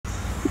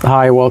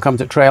Hi, welcome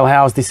to Trail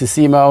House. This is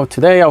Simo.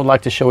 Today I would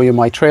like to show you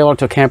my trailer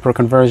to camper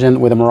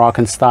conversion with a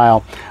Moroccan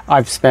style.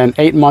 I've spent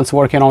 8 months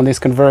working on this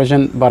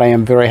conversion, but I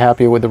am very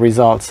happy with the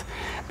results.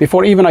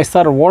 Before even I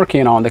started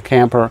working on the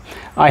camper,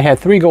 I had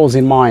 3 goals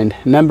in mind.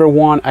 Number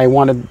 1, I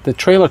wanted the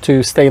trailer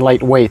to stay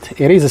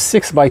lightweight. It is a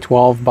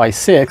 6x12 by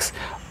 6,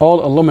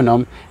 all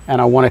aluminum,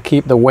 and I want to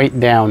keep the weight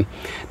down.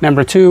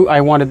 Number 2,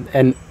 I wanted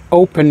an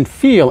open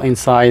feel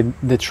inside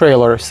the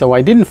trailer, so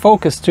I didn't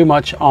focus too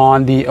much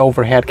on the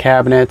overhead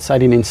cabinets. I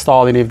didn't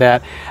install any of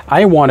that.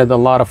 I wanted a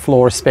lot of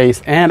floor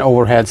space and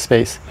overhead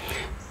space.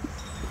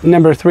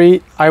 Number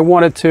 3, I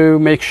wanted to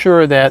make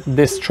sure that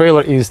this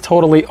trailer is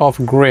totally off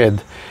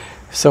grid,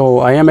 so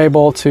I am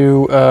able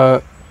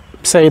to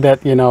say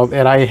that, you know,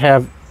 that I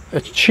have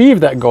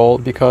achieved that goal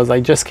because I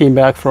just came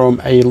back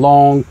from a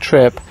long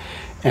trip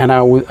and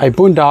I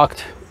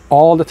boondocked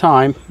all the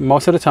time,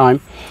 most of the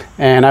time,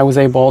 and I was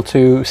able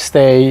to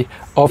stay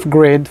off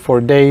grid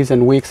for days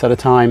and weeks at a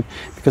time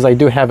because I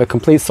do have a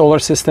complete solar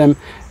system.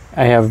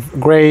 I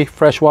have gray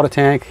freshwater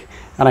tank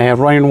and I have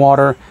running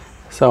water,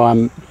 so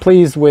I'm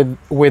pleased with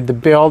the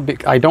build.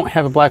 I don't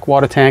have a black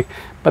water tank,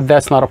 but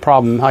that's not a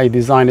problem. I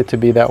designed it to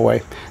be that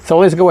way. So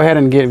let's go ahead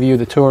and give you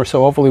the tour,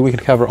 so hopefully we can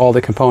cover all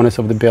the components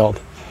of the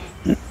build.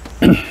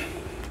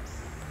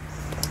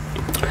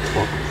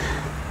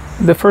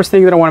 The first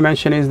thing that I want to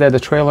mention is that the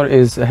trailer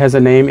has a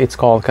name. It's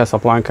called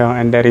Casablanca,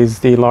 and that is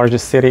the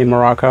largest city in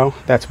Morocco.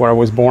 That's where I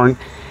was born.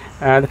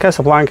 The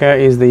Casablanca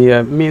is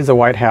means the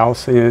White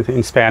House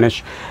in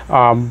Spanish,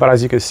 but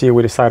as you can see,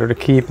 we decided to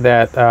keep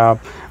that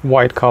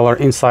white color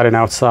inside and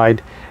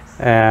outside.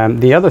 And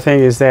the other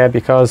thing is that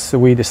because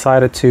we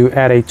decided to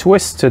add a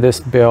twist to this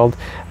build,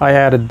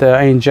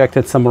 I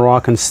injected some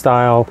Moroccan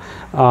style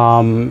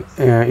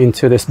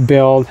into this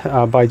build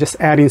by just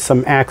adding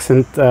some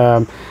accent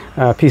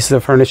pieces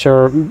of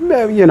furniture,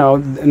 you know,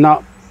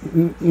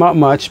 not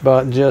much,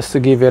 but just to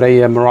give it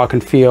a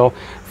Moroccan feel.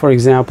 For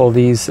example,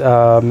 these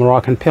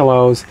Moroccan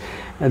pillows,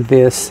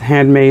 this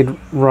handmade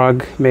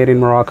rug made in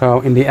Morocco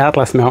in the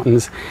Atlas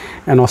Mountains,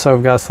 and also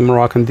I've got some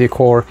Moroccan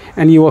decor,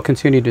 and you will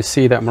continue to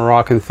see that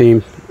Moroccan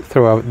theme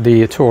throughout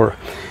the tour.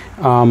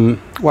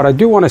 What I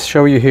do want to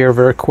show you here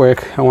very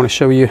quick, I want to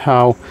show you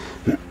how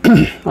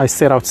I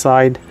sit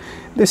outside.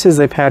 This is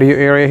a patio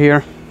area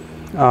here.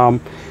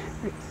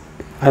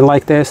 I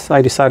like this.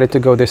 I decided to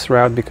go this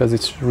route because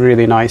it's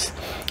really nice.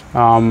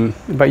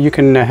 But you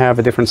can have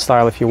a different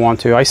style if you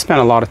want to. I spent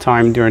a lot of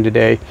time during the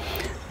day.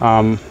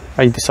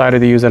 I decided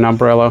to use an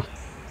umbrella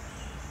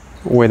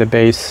with a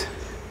base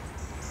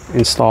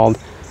installed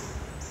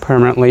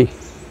permanently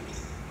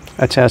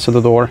attached to the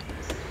door.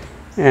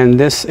 And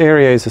this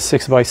area is a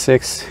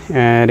 6x6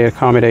 and it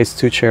accommodates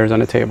 2 chairs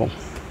on a table.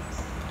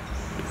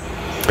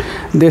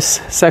 This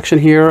section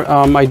here,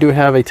 I do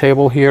have a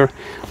table here.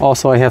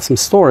 Also, I have some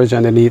storage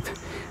underneath.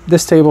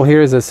 This table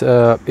here is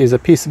a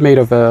piece made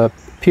of a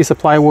piece of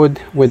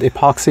plywood with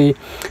epoxy,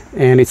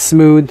 and it's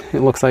smooth. It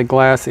looks like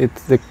glass.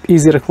 It's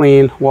easy to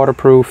clean,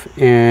 waterproof,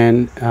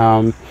 and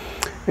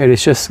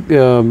it's just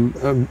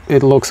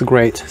it looks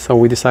great. So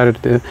we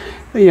decided to,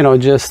 you know,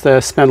 just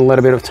spend a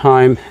little bit of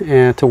time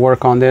to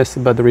work on this,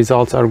 but the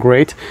results are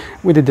great.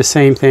 We did the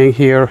same thing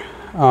here.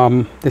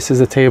 This is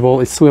a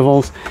table. It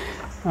swivels.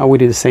 We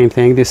did the same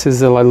thing. This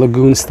is a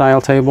lagoon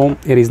style table.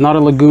 It is not a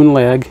lagoon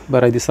leg,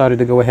 but I decided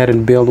to go ahead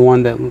and build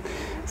one that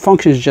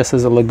functions just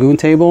as a lagoon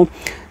table.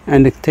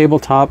 And the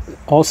tabletop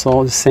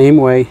also the same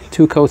way,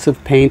 2 coats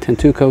of paint and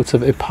 2 coats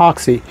of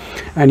epoxy,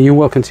 and you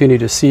will continue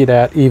to see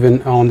that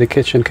even on the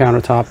kitchen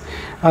countertop.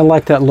 I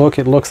like that look.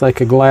 It looks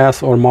like a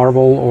glass or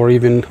marble, or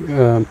even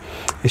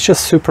it's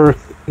just super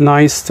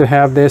nice to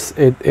have this.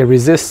 It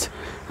resists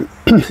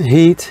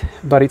heat,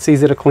 but it's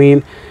easy to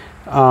clean.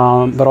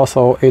 But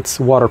also it's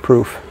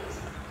waterproof.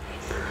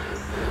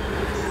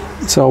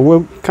 So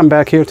we'll come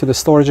back here to the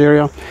storage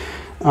area.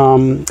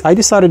 I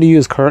decided to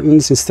use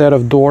curtains instead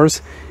of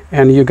doors,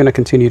 and you're going to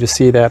continue to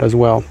see that as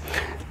well.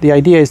 The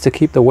idea is to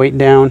keep the weight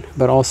down,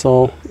 but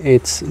also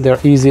they're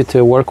easy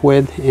to work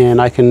with,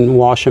 and I can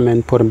wash them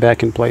and put them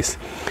back in place.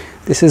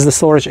 This is the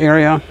storage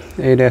area.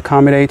 It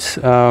accommodates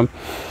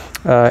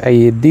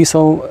a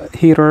diesel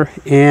heater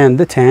and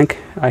the tank.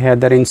 I had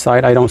that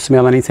inside. I don't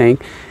smell anything.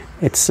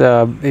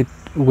 It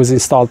was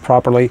installed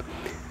properly.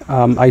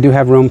 I do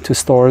have room to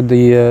store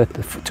the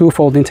 2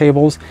 folding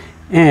tables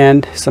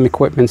and some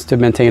equipment to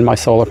maintain my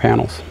solar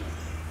panels.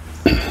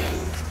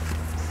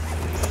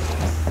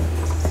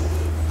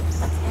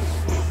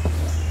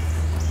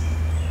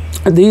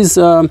 These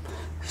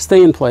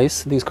stay in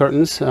place, these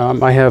curtains.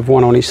 I have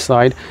one on each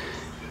side,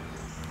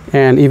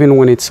 and even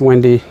when it's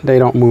windy they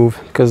don't move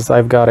because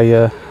I've got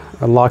a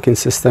locking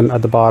system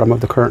at the bottom of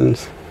the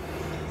curtains.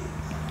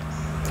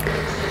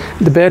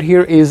 The bed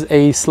here is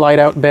a slide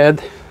out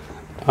bed.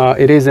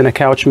 It is in a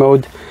couch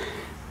mode.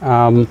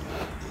 I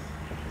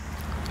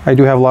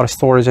do have a lot of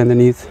storage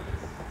underneath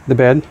the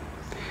bed.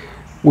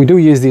 We do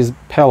use these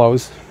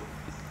pillows.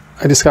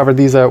 I discovered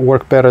these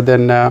work better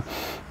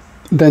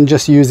than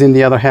just using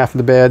the other half of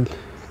the bed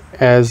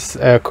as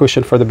a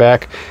cushion for the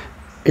back.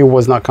 it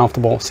was not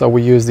comfortable. So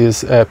we use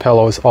these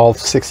pillows, all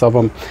 6 of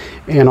them,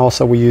 and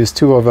also we use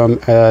 2 of them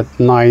at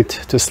night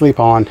to sleep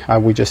on.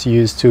 We just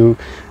use 2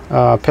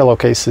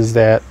 pillowcases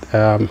that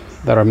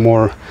are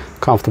more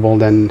comfortable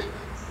than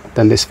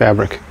this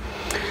fabric.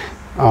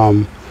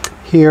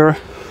 Here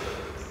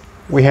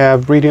we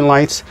have reading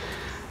lights.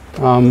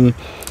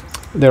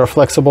 They're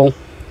flexible.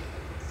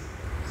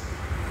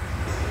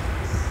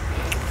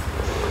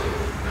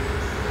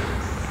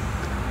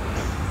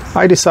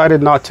 I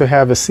decided not to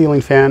have a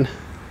ceiling fan,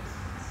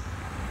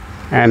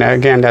 and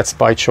again, that's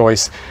by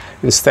choice.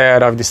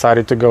 Instead, I've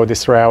decided to go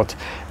this route.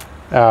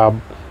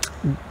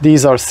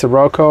 These are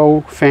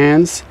Sirocco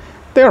fans.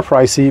 They're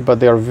pricey, but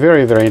they're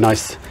very, very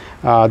nice.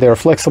 They're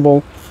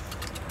flexible.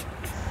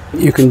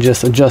 You can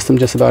just adjust them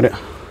just about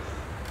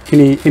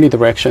any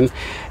direction.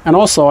 And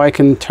also I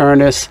can turn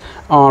this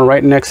on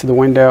right next to the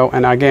window,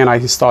 and again, I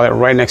install it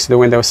right next to the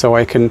window so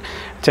I can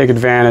take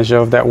advantage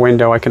of that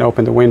window. I can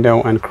open the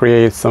window and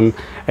create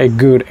a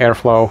good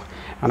airflow.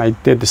 And I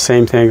did the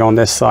same thing on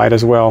this side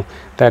as well.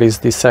 That is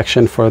the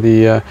section for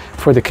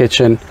the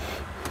kitchen.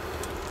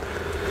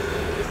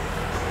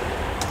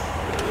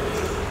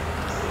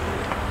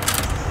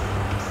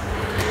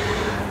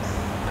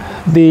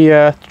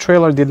 The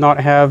trailer did not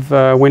have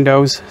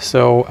windows,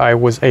 so I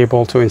was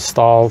able to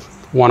install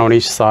one on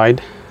each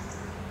side.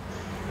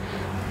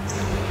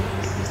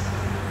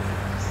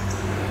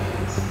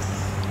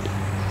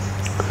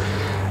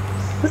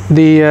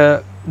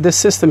 This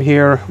system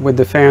here with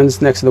the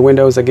fans next to the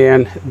windows,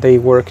 again, they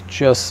work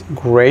just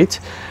great,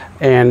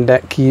 and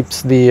that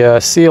keeps the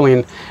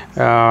ceiling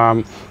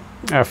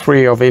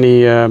free of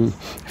any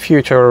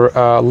future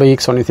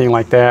leaks or anything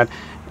like that.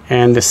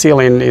 And the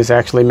ceiling is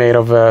actually made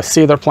of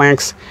cedar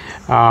planks.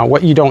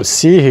 What you don't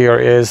see here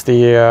is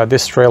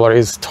this trailer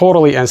is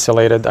totally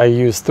insulated. I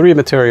used 3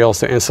 materials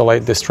to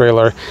insulate this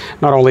trailer,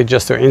 not only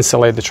just to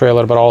insulate the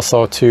trailer, but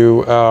also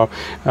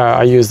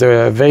I used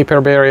a vapor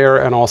barrier,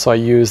 and also I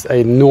used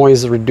a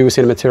noise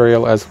reducing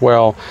material as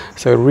well.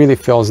 So it really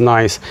feels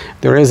nice.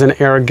 There is an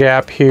air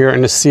gap here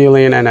in the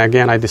ceiling, and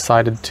again, I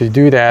decided to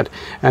do that,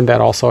 and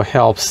that also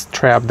helps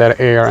trap that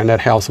air, and that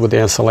helps with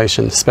the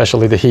insulation,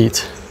 especially the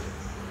heat.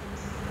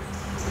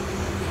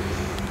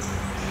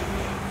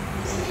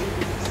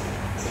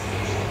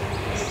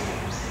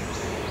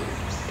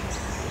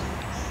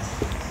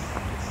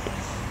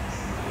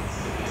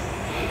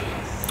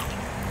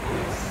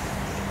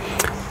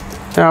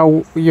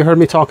 Now, you heard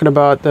me talking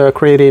about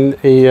creating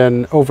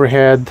an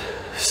overhead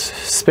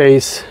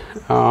space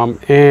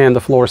and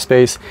the floor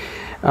space.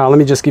 Let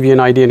me just give you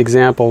an idea, an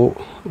example,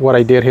 what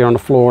I did here on the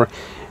floor.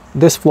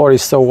 This floor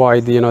is so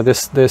wide, you know,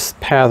 this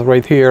path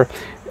right here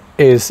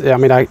is, I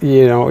mean, I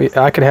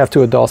could have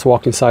 2 adults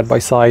walking side by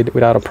side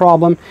without a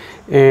problem.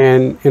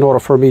 And in order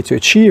for me to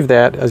achieve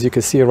that, as you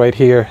can see right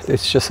here,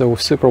 it's just a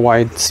super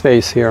wide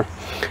space here.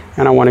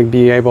 And I want to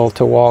be able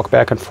to walk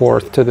back and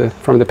forth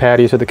from the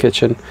patio to the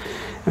kitchen.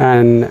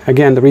 And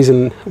again, the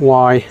reason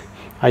why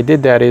I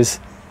did that is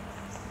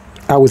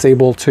I was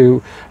able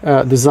to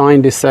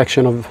design this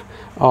section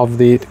of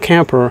the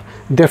camper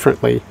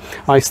differently.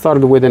 I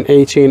started with an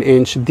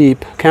 18-inch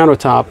deep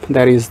countertop.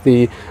 That is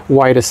the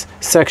widest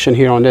section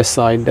here on this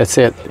side. That's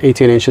it,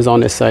 18 inches on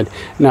this side.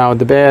 Now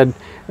the bed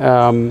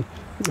is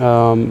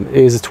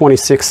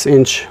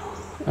 26-inch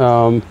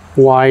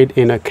wide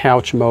in a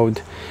couch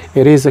mode.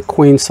 It is a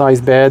queen size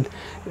bed.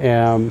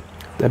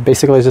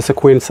 Basically it's just a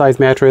queen size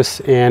mattress,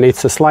 and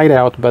it's a slide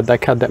out, but I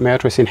cut that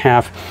mattress in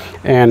half,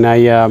 and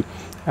I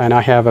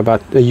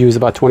use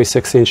about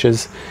 26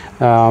 inches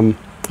on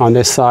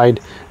this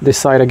side. This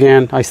side,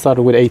 again, I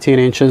started with 18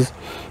 inches,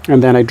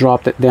 and then I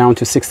dropped it down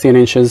to 16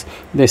 inches.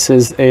 This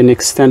is an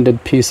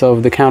extended piece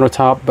of the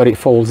countertop, but it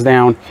folds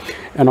down.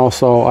 And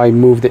also I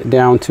moved it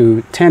down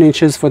to 10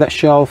 inches for that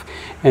shelf,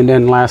 and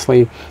then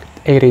lastly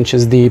 8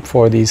 inches deep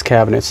for these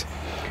cabinets.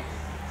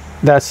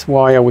 That's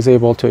why I was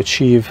able to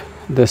achieve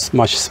this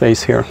much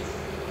space here.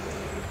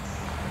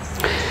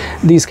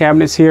 These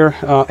cabinets here,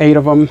 8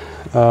 of them,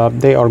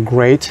 they are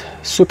great,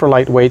 super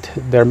lightweight.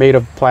 They're made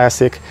of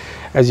plastic.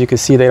 As you can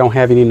see, they don't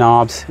have any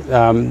knobs.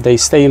 They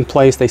stay in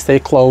place, they stay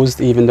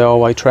closed, even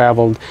though I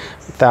traveled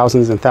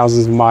thousands and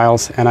thousands of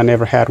miles and I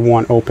never had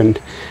one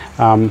opened.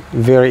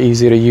 Very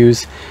easy to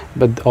use,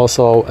 but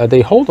also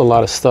they hold a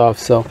lot of stuff.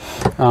 So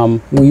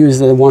we use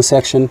the one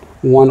section,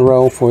 one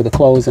row for the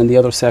clothes, and the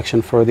other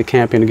section for the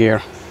camping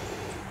gear.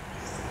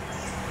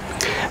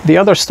 The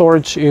other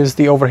storage is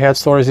the overhead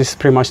storage. This is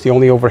pretty much the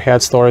only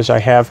overhead storage I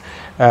have.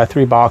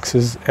 3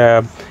 boxes,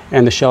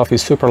 and the shelf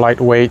is super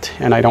lightweight,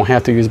 and I don't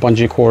have to use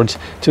bungee cords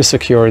to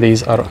secure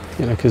these,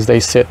 because they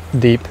sit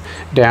deep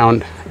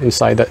down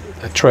inside the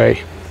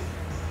tray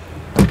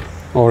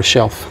or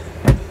shelf.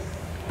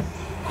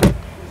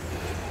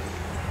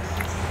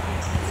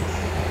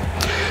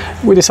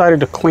 We decided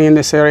to clean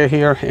this area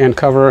here and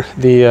cover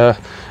the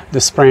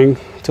spring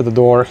to the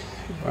door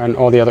and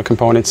all the other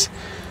components.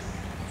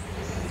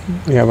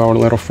 We have our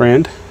little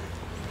friend.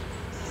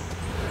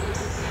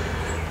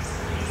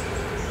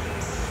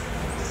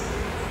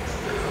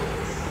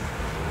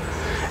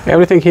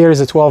 Everything here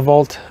is a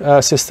 12-volt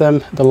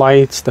system, the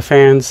lights, the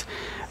fans,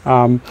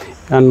 and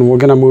we're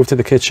gonna move to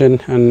the kitchen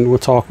and we'll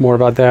talk more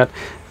about that.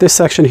 This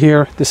section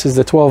here, this is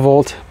the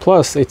 12-volt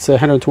plus it's a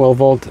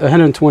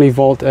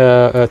 120-volt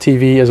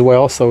TV as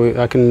well, so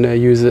I can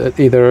use it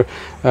either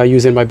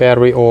using my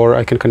battery, or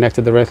I can connect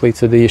it directly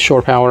to the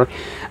shore power.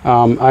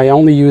 I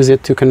only use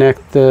it to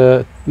connect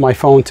my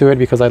phone to it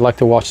because I like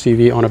to watch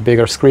TV on a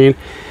bigger screen.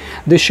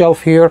 This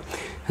shelf here,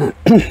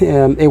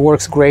 it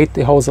works great.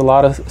 It holds a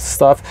lot of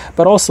stuff,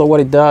 but also what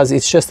it does,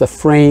 it's just a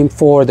frame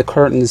for the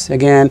curtains.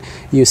 Again,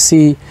 you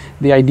see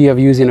the idea of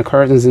using the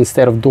curtains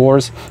instead of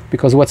doors,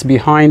 because what's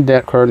behind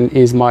that curtain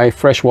is my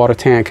freshwater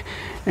tank,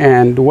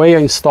 and the way I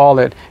install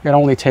it, it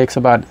only takes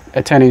about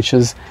 10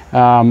 inches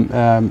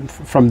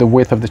from the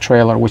width of the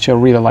trailer, which I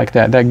really like.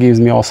 That gives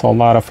me also a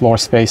lot of floor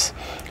space.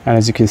 And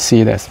as you can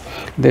see,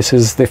 this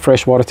is the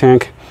freshwater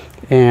tank,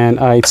 and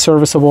it's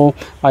serviceable.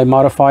 I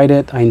modified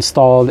it. I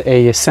installed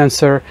a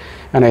sensor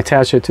and I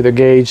attached it to the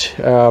gauge,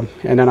 and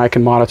then I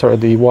can monitor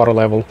the water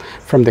level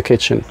from the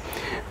kitchen.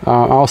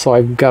 Also,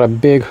 I've got a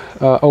big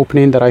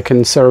opening that I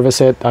can service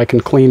it. I can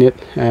clean it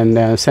and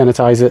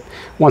sanitize it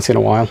once in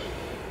a while.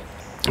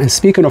 And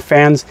speaking of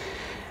fans,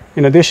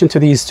 in addition to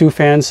these two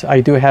fans, I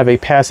do have a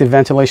passive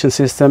ventilation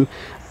system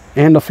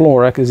and the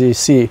floor rack, as you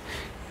see,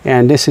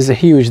 and this is a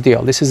huge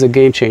deal. This is a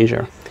game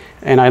changer,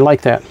 and I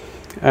like that.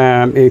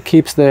 It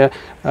keeps the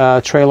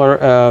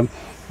trailer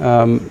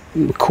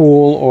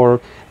cool,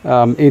 or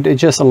it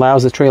just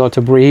allows the trailer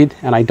to breathe,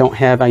 and I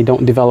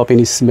don't develop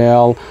any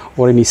smell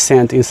or any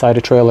scent inside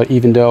the trailer,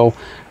 even though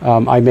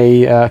I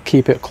may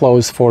keep it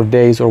closed for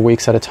days or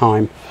weeks at a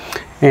time.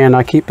 And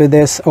I keep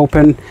this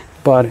open,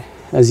 but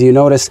as you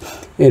notice,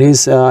 it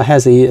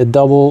has a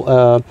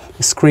double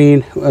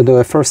screen.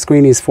 The first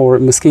screen is for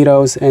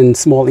mosquitoes and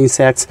small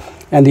insects,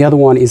 and the other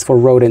one is for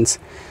rodents.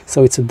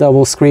 So it's a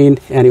double screen,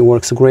 and it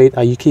works great.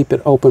 You keep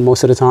it open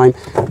most of the time,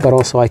 but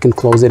also I can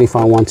close it if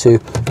I want to.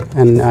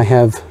 And I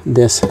have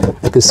this,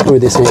 I can screw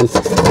this in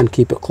and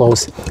keep it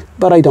closed,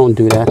 but I don't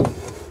do that.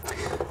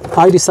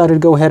 I decided to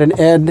go ahead and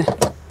add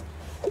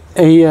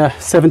a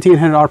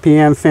 1700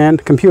 RPM fan,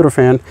 computer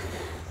fan,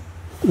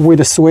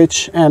 with a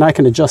switch, and I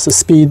can adjust the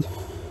speed.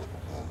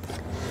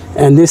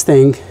 And this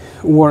thing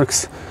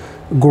works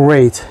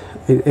great.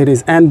 It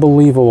is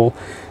unbelievable.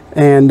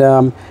 And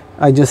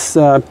I just,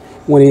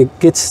 when it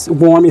gets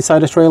warm inside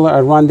the trailer,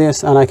 I run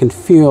this and I can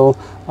feel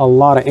a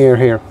lot of air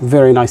here.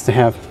 Very nice to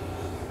have.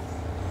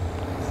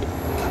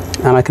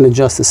 And I can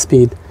adjust the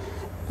speed.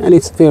 And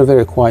it's very,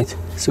 very quiet,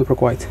 super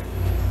quiet.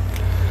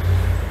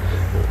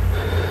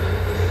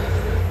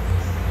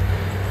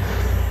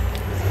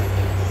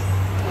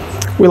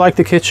 We like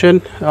the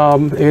kitchen.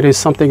 It is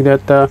something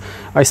that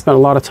I spent a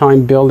lot of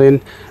time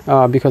building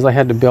because I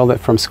had to build it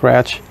from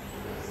scratch.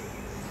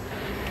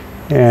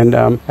 And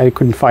I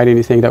couldn't find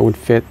anything that would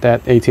fit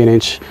that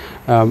 18-inch.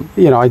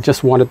 You know, I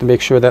just wanted to make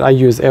sure that I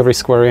use every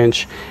square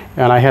inch,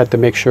 and I had to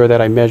make sure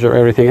that I measure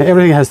everything.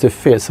 Everything has to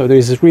fit, so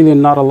there's really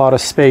not a lot of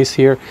space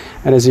here.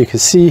 And as you can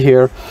see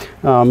here,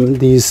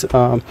 these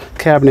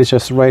cabinets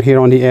just right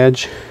here on the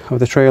edge of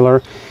the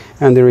trailer,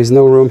 and there is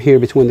no room here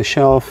between the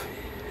shelf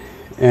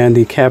and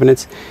the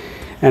cabinets.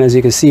 And as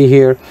you can see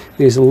here,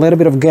 there's a little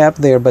bit of gap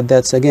there, but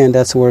that's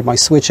where my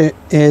switch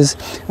is.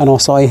 And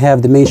also I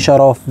have the main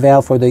shutoff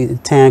valve for the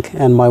tank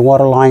and my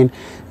water line,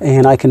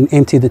 and I can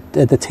empty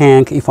the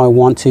tank if I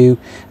want to,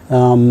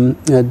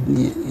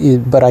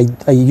 but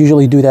I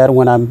usually do that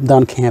when I'm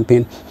done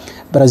camping.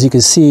 But as you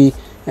can see,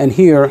 and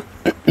here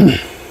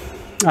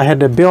I had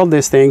to build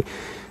this thing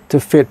to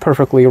fit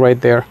perfectly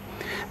right there.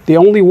 The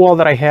only wall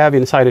that I have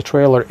inside the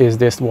trailer is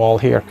this wall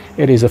here.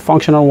 It is a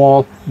functional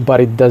wall,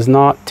 but it does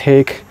not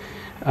take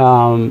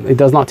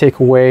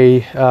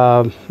away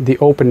the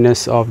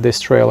openness of this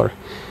trailer.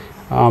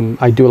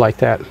 I do like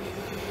that.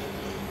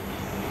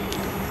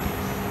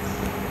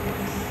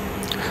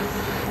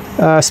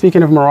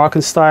 Speaking of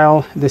Moroccan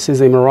style, this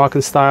is a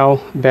Moroccan style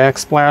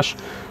backsplash.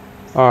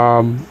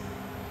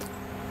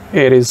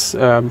 It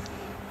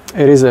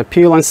is a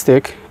peel and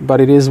stick,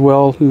 but it is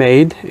well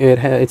made. It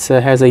has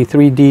a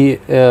 3D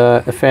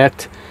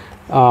effect,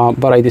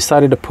 but I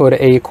decided to put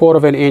a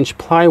 1/4 inch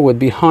plywood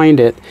behind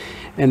it,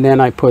 and then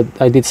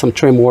I did some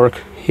trim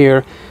work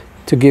here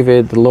to give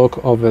it the look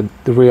of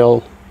the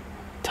real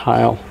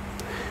tile,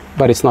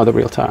 but it's not the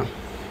real tile.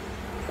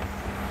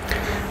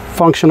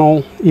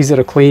 Functional, easy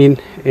to clean,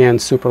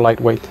 and super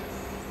lightweight.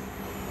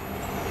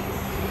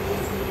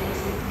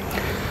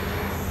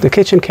 The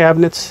kitchen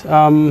cabinets,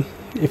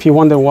 if you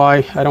wonder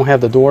why I don't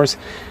have the doors,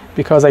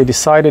 because I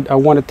decided I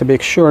wanted to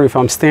make sure if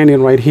I'm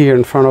standing right here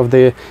in front of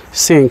the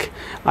sink,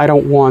 I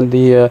don't want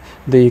the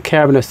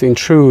cabinets to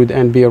intrude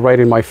and be right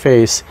in my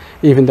face.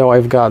 Even though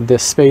I've got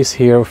this space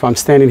here, if I'm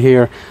standing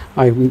here,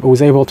 I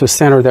was able to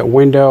center that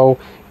window,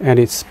 and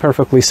it's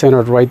perfectly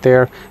centered right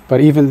there.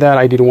 But even that,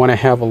 I didn't want to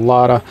have a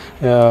lot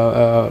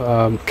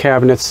of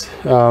cabinets.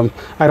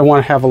 I don't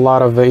want to have a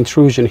lot of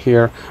intrusion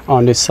here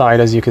on this side,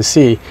 as you can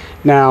see.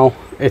 Now,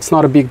 it's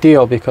not a big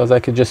deal because I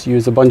could just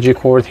use a bungee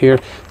cord here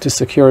to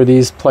secure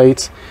these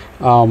plates,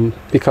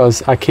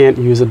 because I can't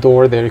use a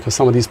door there because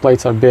some of these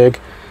plates are big,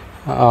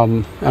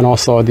 and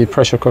also the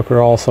pressure cooker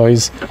also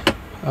is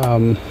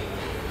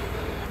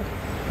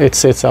it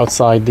sits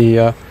outside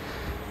the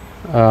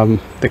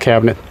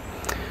cabinet.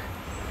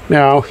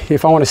 Now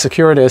if I want to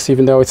secure this,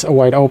 even though it's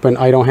wide open,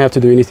 I don't have to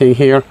do anything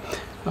here.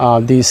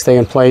 These stay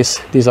in place.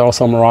 These are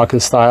also Moroccan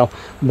style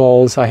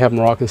bowls. I have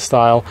Moroccan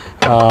style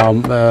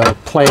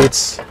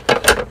plates,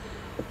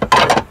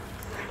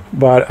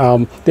 but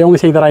the only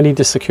thing that I need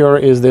to secure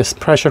is this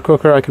pressure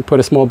cooker. I can put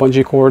a small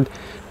bungee cord,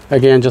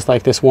 again just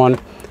like this one,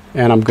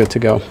 and I'm good to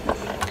go.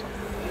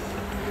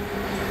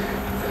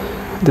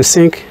 The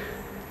sink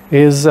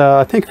is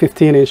I think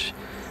 15"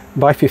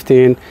 by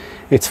 15.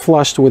 It's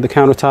flushed with the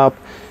countertop.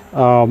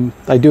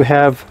 I do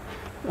have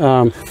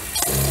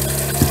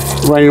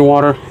running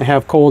water. I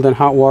have cold and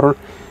hot water,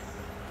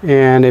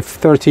 and if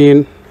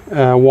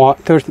 1300 watt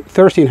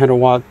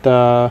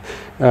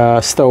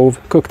stove,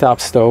 cooktop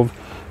stove.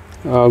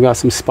 I've got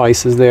some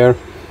spices there,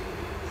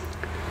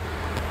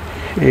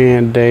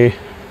 and a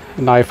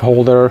knife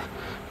holder,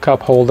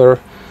 cup holder.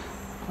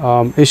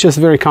 It's just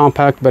very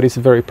compact, but it's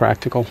very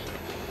practical.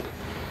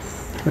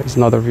 There's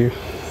another view.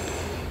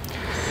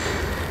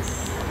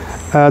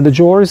 The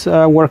drawers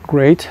work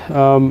great.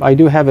 I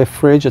do have a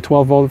fridge, a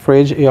 12-volt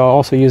fridge. It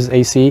also uses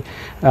AC.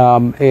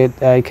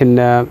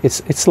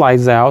 It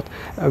slides out,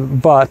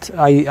 but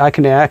I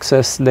can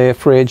access the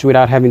fridge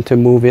without having to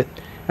move it.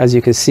 As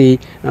you can see,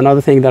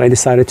 another thing that I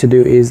decided to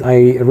do is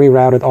I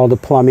rerouted all the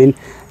plumbing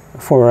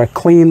for a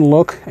clean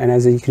look, and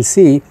as you can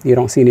see, you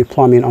don't see any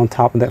plumbing on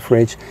top of that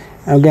fridge.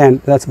 Again,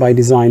 that's by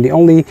design. The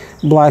only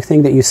black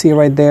thing that you see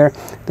right there,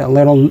 that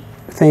little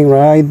thing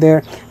right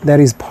there, that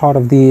is part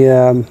of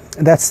the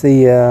that's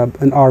the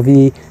an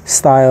RV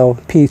style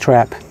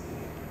P-trap.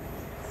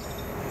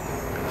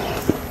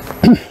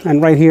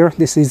 And right here,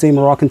 this is a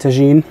Moroccan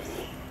tagine.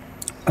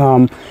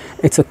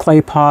 It's a clay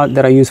pot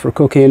that I use for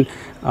cooking,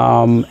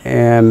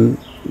 and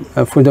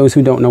for those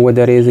who don't know what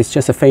that is, it's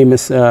just a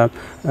famous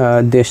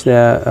dish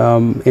that,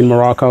 in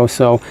Morocco.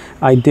 So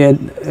I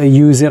did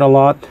use it a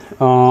lot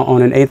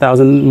on an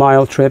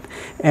 8,000-mile trip,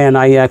 and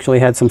I actually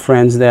had some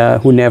friends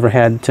who never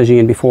had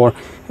tagine before,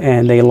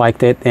 and they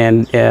liked it,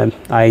 and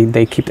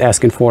they kept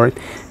asking for it.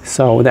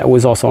 So that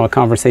was also a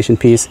conversation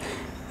piece,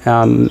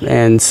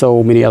 and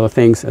so many other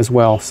things as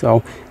well.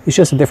 So it's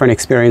just a different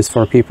experience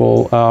for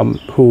people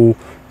who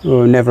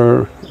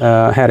never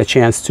had a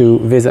chance to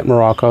visit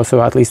Morocco,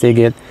 so at least they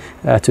get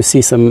to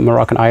see some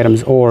Moroccan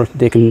items, or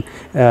they can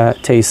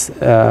taste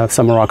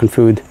some Moroccan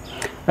food.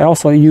 I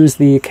also use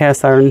the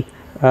cast iron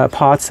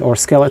pots or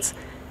skillets.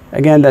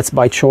 Again, that's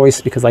by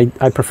choice because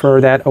I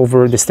prefer that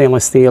over the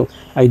stainless steel.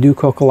 I do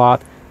cook a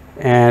lot,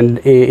 and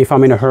if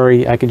I'm in a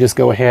hurry, I can just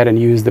go ahead and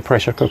use the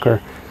pressure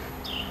cooker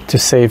to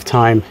save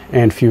time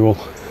and fuel.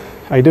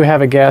 I do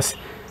have a gas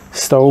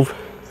stove.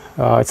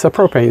 It's a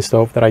propane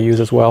stove that I use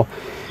as well,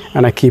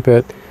 and I keep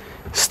it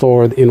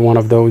stored in one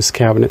of those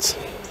cabinets.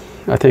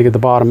 I think at the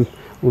bottom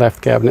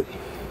left cabinet.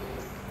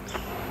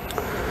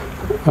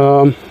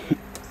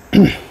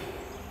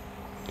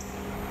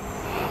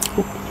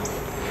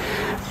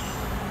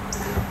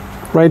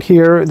 Right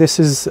here, this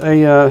is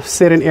a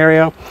sitting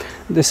area.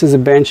 This is a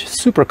bench,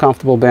 super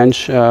comfortable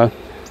bench. There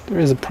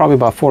is probably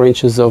about 4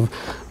 inches of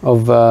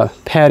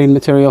padding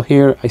material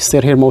here. I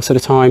sit here most of the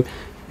time,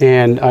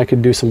 and I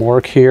could do some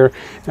work here.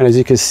 And as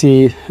you can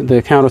see,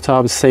 the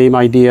countertop, same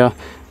idea,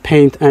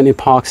 paint and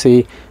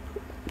epoxy.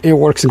 It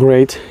works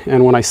great.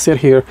 And when I sit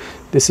here,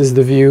 this is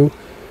the view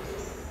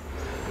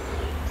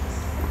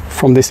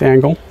from this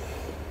angle.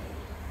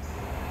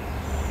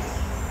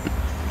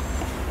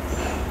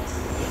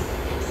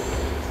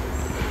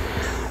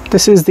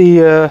 This is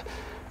the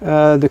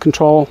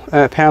control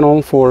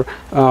panel for,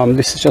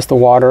 this is just the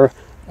water.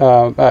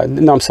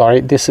 No, I'm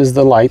sorry, this is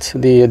the light,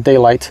 the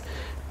daylight.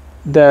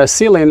 The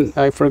ceiling,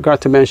 I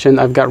forgot to mention,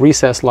 I've got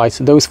recessed lights.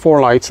 Those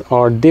 4 lights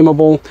are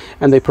dimmable,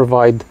 and they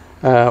provide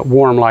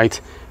warm light.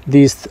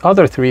 These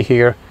other 3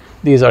 here,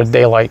 these are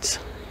daylights,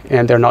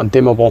 and they're not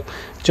dimmable,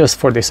 just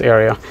for this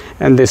area.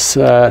 And this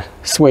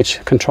switch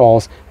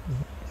controls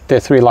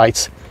the 3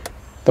 lights.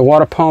 The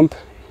water pump,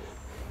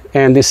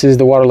 and this is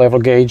the water level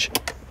gauge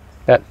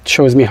that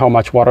shows me how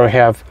much water I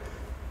have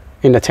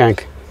in the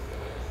tank.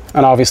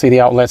 And obviously the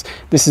outlets.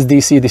 This is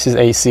DC, this is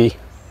AC.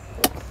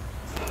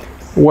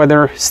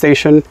 Weather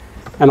station,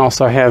 and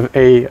also I have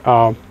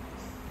a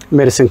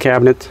medicine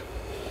cabinet.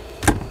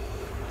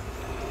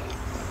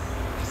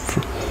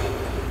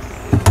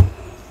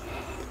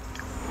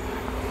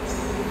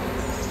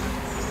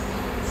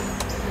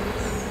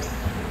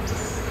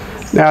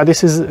 Now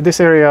this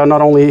area,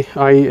 not only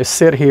I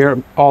sit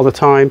here all the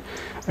time,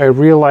 I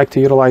really like to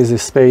utilize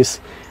this space,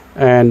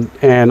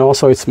 and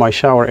also it's my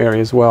shower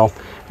area as well.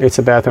 It's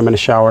a bathroom and a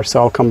shower,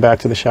 so I'll come back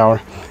to the shower.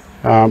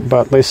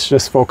 But let's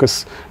just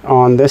focus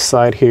on this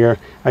side here.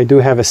 I do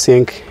have a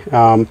sink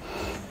and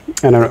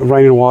a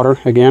running water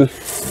again.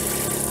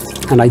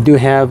 And I do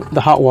have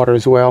the hot water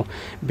as well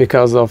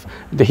because of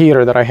the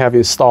heater that I have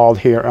installed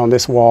here on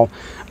this wall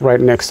right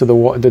next to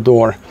the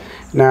door.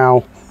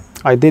 Now,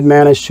 I did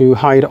manage to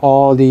hide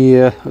all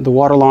the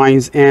water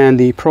lines and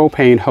the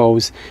propane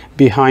hose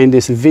behind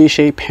this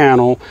V-shaped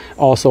panel.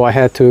 Also, I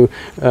had to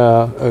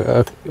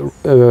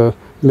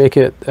make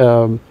it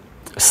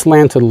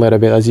slanted a little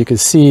bit. As you can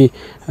see,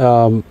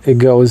 it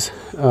goes,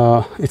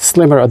 it's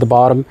slimmer at the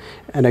bottom.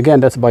 And again,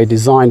 that's by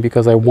design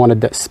because I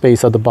wanted that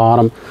space at the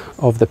bottom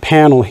of the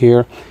panel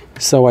here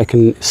so I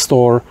can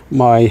store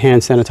my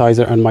hand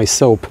sanitizer and my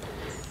soap.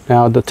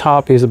 Now, the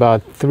top is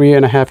about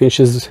 3.5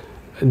 inches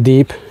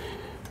deep,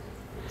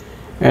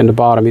 and the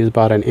bottom is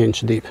about 1 inch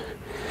deep.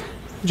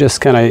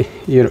 Just kind of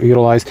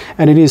utilize,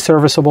 and it is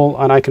serviceable,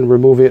 and I can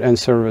remove it and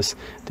service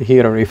the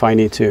heater if I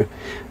need to.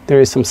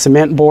 There is some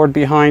cement board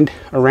behind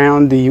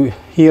around the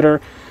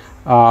heater,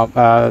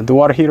 the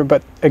water heater,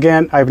 but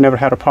again, I've never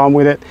had a problem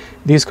with it.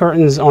 These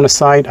curtains on the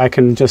side, I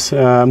can just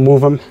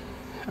move them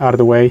out of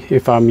the way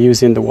if I'm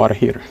using the water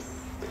heater.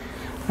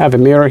 I have a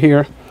mirror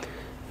here,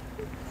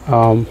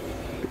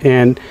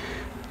 and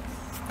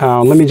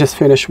let me just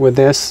finish with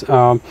this.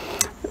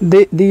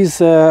 These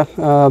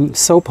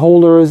soap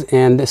holders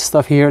and this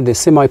stuff here, they're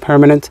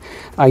semi-permanent.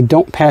 I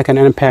don't pack and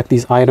unpack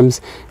these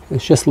items.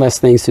 It's just less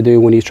things to do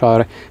when you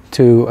try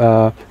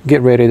to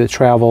get ready to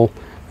travel.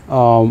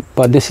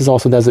 But this is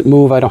also doesn't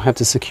move. I don't have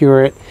to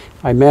secure it.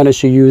 I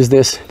managed to use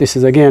this. This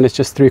is, again, it's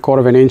just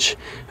 3/4 inch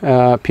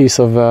piece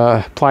of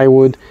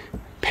plywood,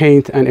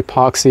 paint and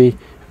epoxy.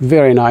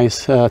 Very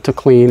nice to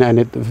clean,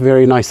 and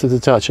very nice to the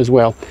touch as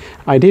well.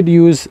 I did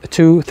use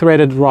 2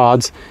 threaded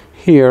rods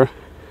here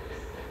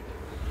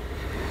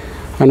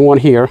and one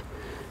here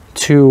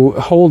to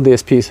hold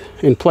this piece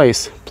in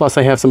place. Plus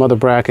I have some other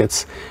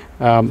brackets,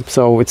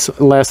 so it's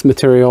less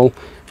material.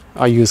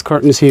 I use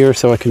curtains here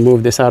so I can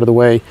move this out of the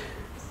way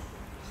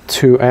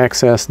to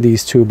access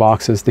these 2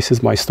 boxes. This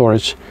is my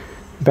storage,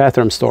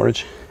 bathroom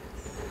storage.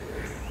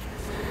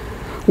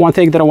 One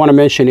thing that I want to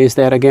mention is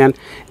that, again,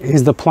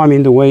 is the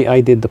plumbing. The way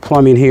I did the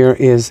plumbing here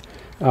is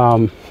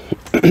I'm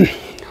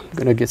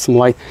gonna get some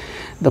light.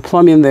 The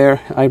plumbing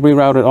there, I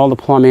rerouted all the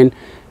plumbing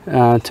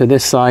to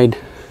this side,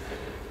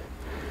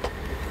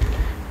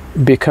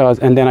 because,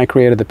 and then I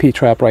created the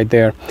P-trap right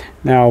there.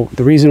 Now,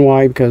 the reason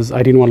why, because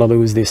I didn't want to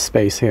lose this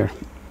space here.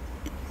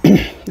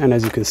 And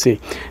as you can see,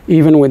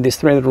 even with these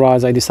threaded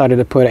rods, I decided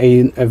to put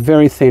a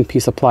very thin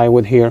piece of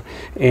plywood here,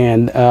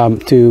 and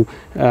to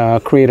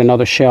create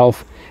another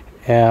shelf.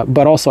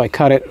 But also I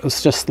cut it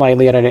just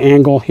slightly at an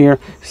angle here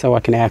so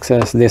I can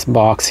access this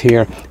box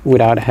here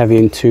without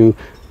having to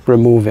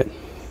remove it.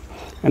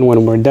 And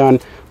when we're done,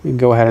 we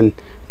go ahead and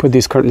put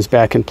these curtains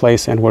back in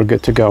place, and we're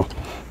good to go.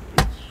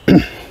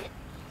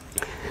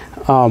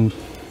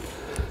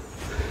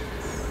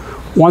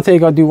 One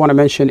thing I do want to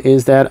mention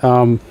is that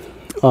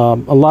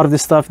a lot of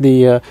this stuff,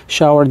 the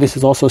shower, this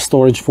is also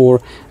storage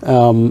for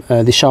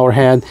the shower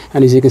head,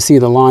 and as you can see,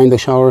 the line, the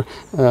shower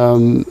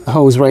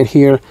hose right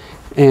here,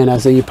 and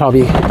as you're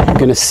probably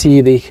gonna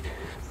see the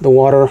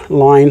water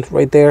line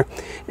right there.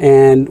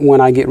 And when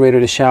I get ready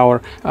to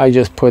shower, I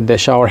just put the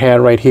shower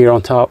head right here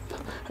on top.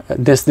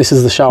 This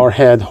is the shower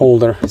head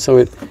holder,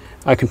 so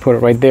I can put it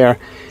right there.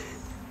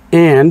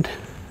 And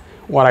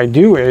what I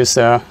do is,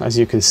 as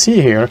you can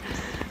see here,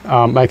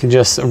 I can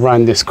just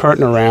run this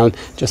curtain around,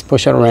 just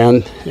push it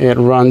around. It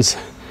runs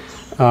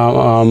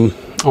on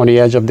the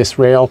edge of this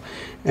rail,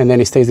 and then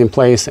it stays in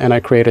place, and I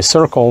create a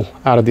circle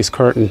out of this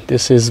curtain.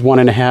 This is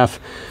 1.5,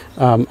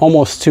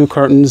 almost 2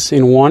 curtains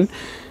in one,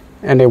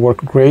 and they work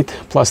great.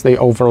 Plus they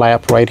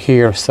overlap right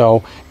here,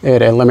 so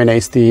it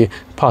eliminates the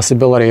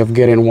possibility of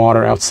getting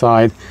water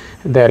outside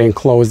that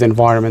enclosed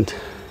environment.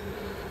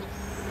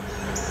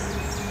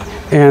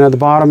 And at the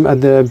bottom, at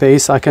the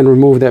base, I can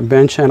remove that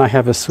bench, and I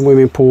have a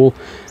swimming pool.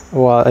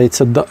 Well, it's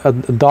a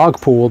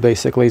dog pool,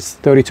 basically. It's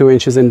 32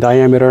 inches in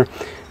diameter.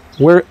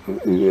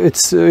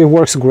 It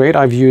works great.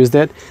 I've used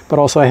it, but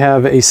also I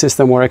have a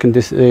system where I can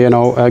just,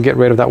 get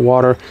rid of that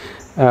water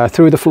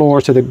through the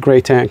floor to the gray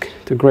tank,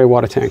 the gray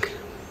water tank.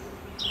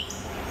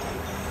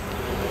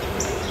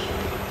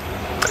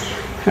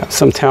 Have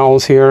some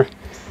towels here.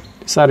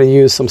 Decided to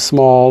use some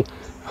small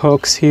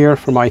hooks here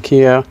from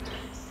IKEA.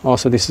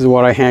 Also, this is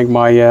where I hang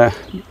my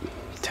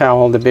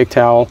towel, the big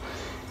towel,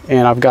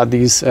 and I've got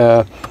these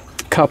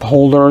cup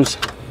holders.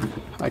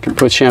 I can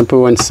put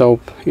shampoo and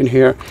soap in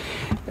here,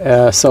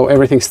 so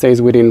everything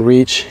stays within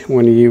reach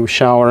when you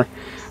shower,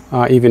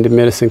 even the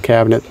medicine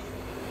cabinet.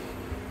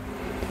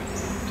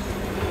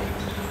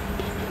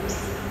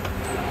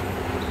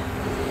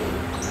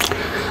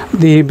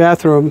 The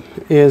bathroom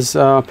is,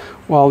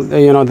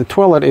 the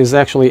toilet is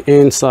actually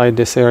inside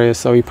this area,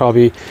 so you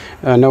probably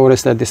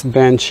noticed that this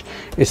bench,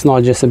 it's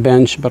not just a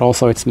bench, but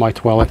also it's my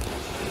toilet.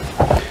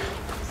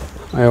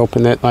 I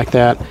open it like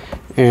that,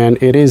 and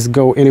it is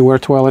go anywhere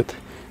toilet.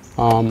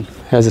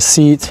 Has a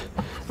seat.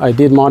 I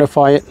did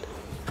modify it.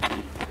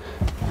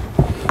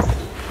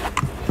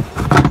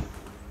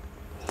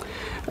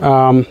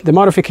 The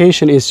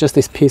modification is just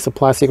this piece of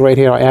plastic right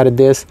here. I added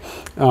this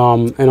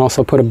and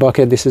also put a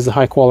bucket. This is a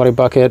high quality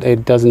bucket.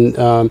 It doesn't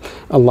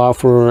allow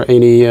for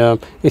any,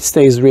 it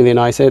stays really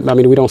nice. I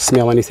mean, we don't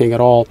smell anything at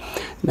all.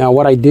 Now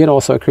what I did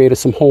also, I created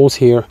some holes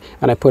here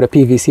and I put a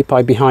PVC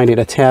pipe behind it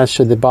attached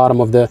to the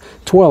bottom of the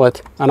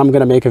toilet, and I'm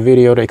going to make a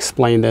video to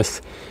explain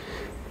this.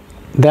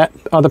 That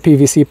other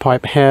PVC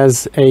pipe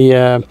has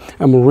a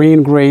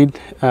marine grade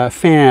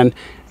fan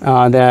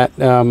that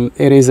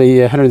it is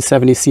a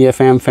 170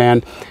 CFM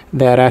fan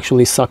that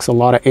actually sucks a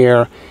lot of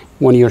air.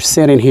 When you're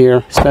sitting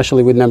here,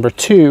 especially with number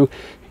 2,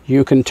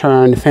 you can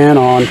turn the fan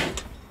on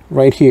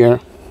right here,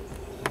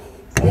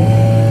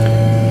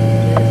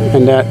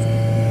 and that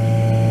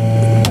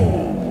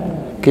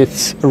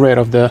gets rid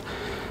of the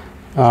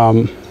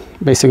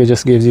basically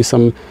just gives you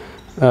some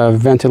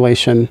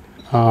ventilation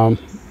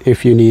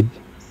if you need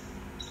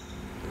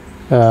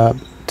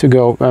to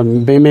go,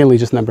 mainly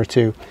just number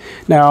 2.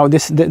 Now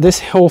this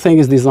whole thing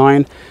is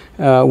designed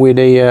with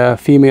a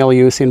female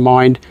use in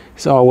mind,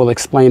 so I will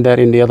explain that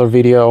in the other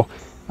video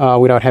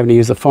without having to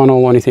use a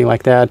funnel or anything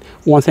like that.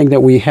 One thing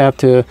that we have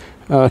to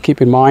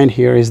keep in mind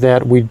here is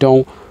that we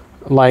don't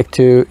like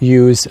to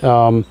use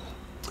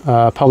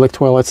public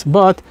toilets,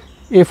 but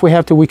if we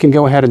have to, we can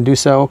go ahead and do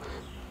so.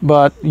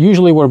 But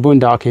usually we're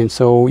boondocking,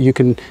 so you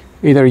can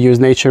either use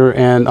nature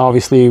and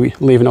obviously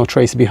leave no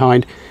trace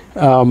behind.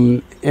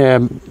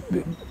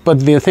 But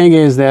the thing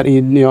is that,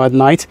 you know, at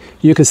night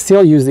you can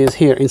still use this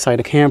here inside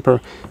the camper.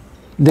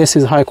 This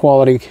is high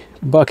quality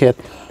bucket,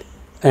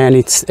 and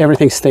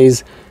everything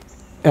stays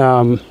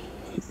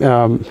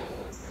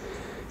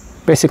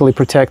basically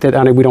protected,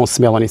 and we don't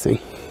smell anything.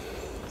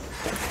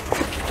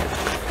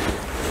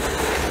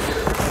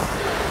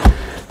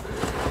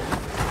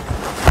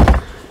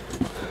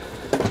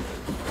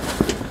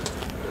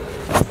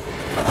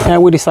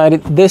 And we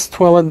decided this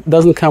toilet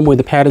doesn't come with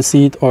the padded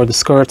seat or the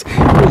skirt.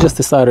 We just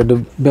decided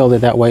to build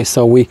it that way,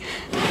 so we're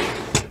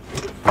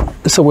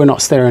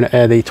not staring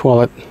at the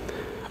toilet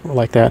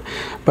like that.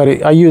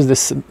 But I use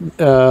this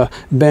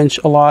bench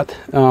a lot.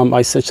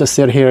 I just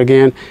sit here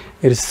again.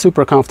 It is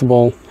super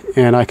comfortable,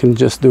 and I can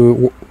just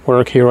do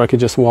work here. I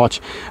could just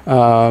watch,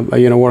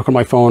 you know, work on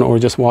my phone or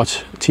just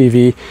watch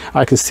TV.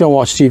 I can still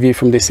watch TV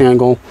from this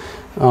angle.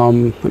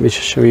 Let me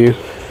just show you.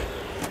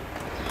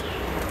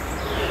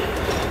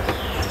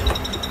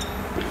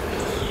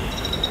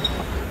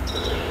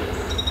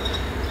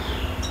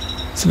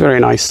 It's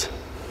very nice.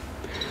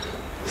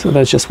 So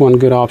that's just one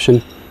good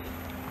option.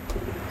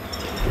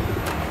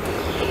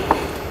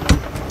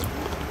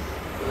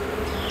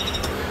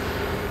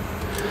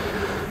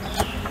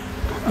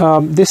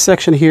 This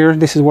section here,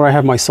 this is where I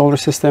have my solar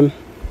system.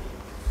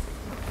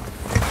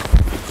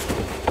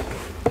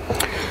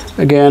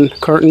 Again,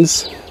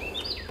 curtains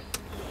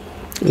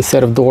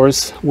instead of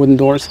doors, wooden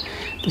doors.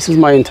 This is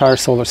my entire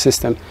solar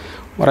system.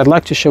 What I'd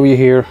like to show you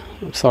here,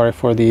 I'm sorry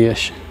for the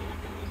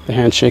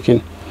hand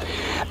shaking.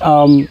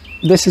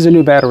 This is a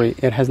new battery.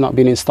 It has not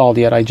been installed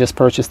yet. I just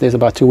purchased this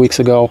about 2 weeks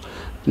ago.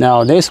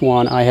 Now this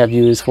one I have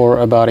used for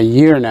about a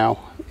year now.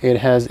 It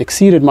has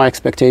exceeded my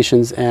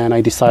expectations, and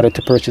I decided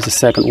to purchase a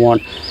second one.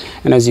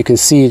 And as you can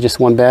see, just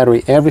one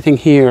battery. Everything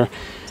here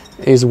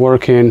is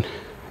working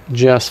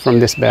just from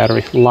this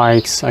battery.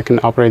 Lights, I can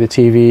operate the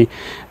TV,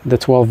 the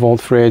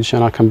 12-volt fridge,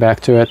 and I'll come back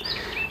to it.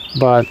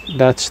 But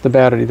that's the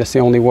battery. That's the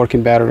only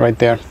working battery right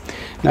there.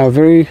 Now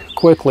very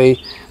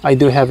quickly, I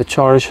do have a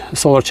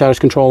solar charge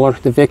controller,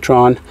 the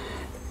Victron.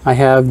 I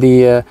have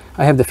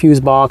the fuse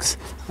box,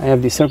 I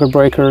have the circuit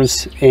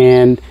breakers,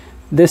 and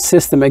this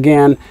system,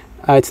 again,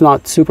 it's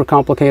not super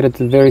complicated.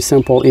 It's very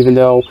simple, even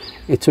though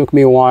it took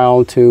me a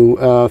while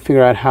to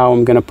figure out how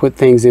I'm going to put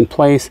things in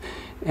place,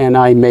 and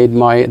I made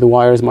the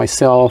wires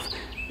myself.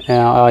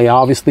 I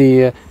obviously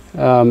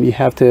you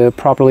have to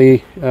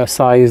properly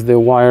size the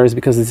wires,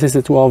 because this is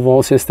a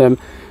 12-volt system,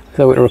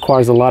 so it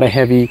requires a lot of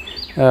heavy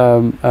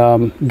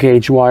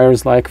gauge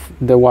wires, like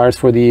the wires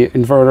for the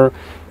inverter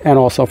and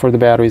also for the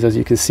batteries. As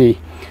you can see,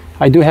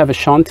 I do have a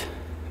shunt.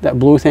 That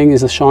blue thing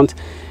is a shunt,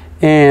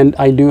 and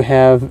I do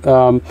have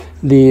the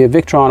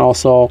Victron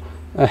also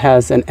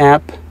has an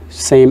amp,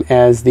 same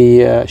as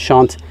the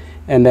shunt,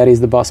 and that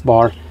is the bus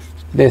bar,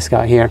 this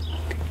guy here.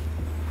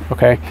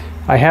 Okay,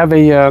 I have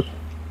a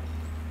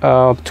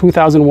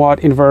 2000 watt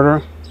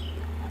inverter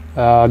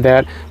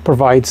that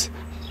provides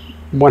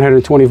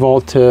 120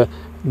 volt to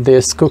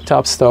this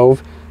cooktop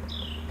stove,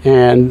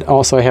 and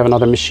also I have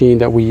another machine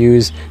that we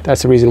use.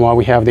 That's the reason why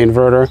we have the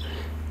inverter,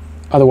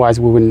 otherwise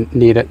we wouldn't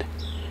need it.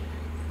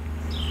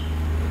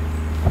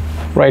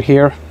 Right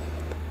here,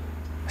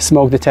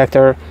 smoke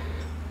detector,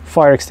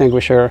 fire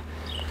extinguisher.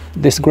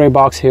 This gray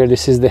box here,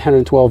 this is the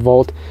 112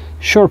 volt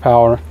Shore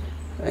Power,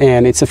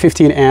 and it's a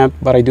 15 amp,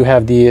 but I do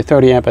have the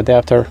 30 amp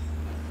adapter.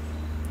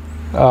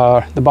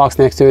 The box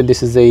next to it,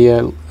 this is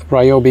a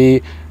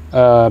Ryobi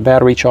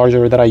battery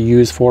charger that I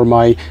use for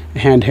my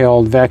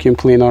handheld vacuum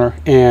cleaner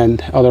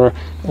and other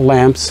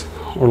lamps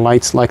or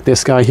lights like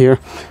this guy here.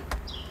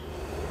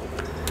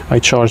 I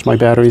charge my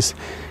batteries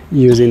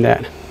using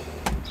that.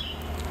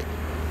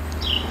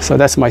 So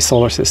that's my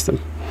solar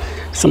system.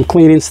 some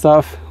cleaning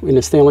stuff in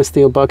a stainless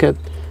steel bucket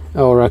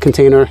or a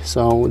container,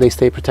 so they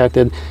stay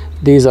protected.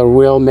 These are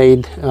real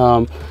made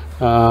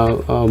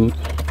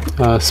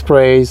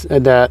sprays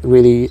that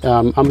really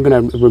I'm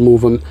gonna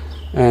remove them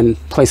and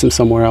place them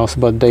somewhere else,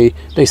 but they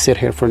sit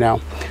here for now.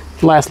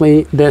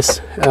 Lastly, this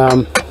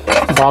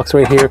box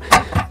right here,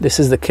 this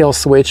is the kill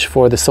switch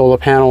for the solar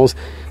panels.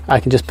 I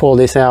can just pull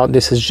this out.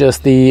 This is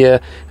just the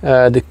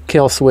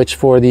kill switch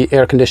for the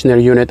air conditioner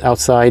unit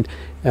outside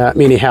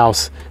mini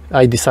house.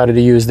 I decided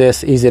to use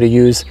this, easy to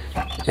use,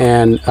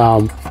 and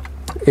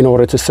in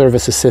order to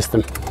service the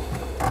system.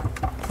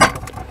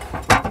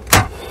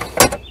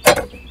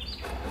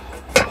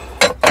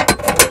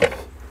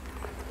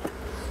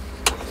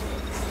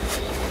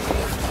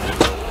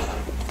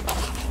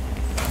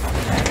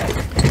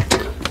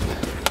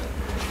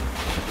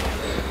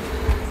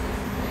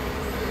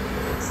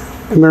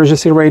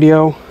 Emergency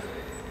radio,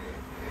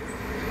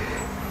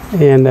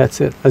 and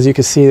that's it. As you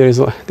can see, there's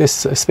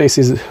this space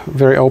is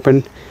very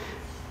open,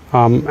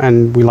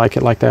 and we like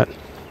it like that.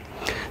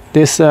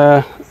 This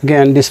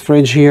again, this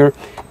fridge here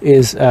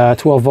is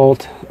 12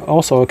 volt.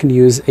 Also, it can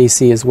use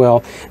AC as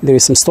well. There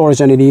is some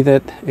storage underneath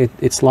it.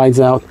 It slides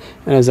out,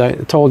 and as I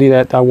told you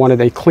that I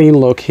wanted a clean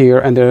look here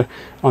and there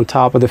on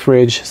top of the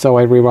fridge, so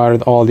I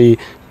rerouted all the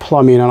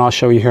plumbing, and I'll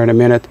show you here in a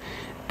minute.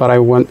 But I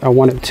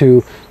wanted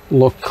to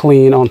look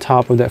clean on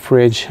top of that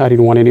fridge. I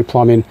didn't want any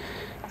plumbing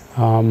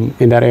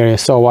in that area,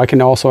 so I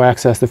can also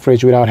access the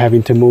fridge without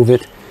having to move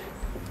it.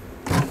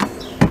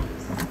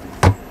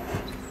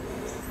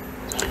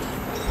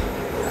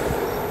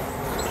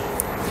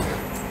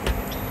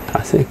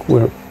 I think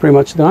we're pretty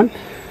much done.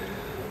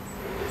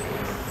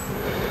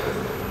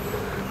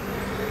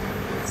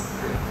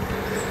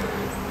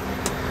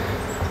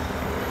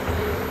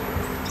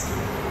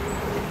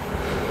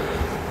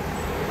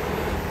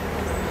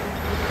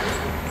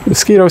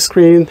 Mosquito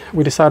screen,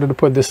 we decided to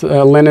put this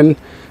linen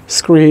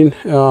screen.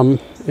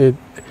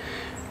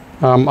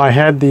 I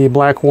had the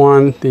black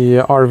one,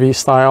 the RV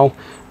style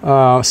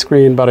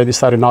screen, but I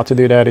decided not to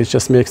do that. It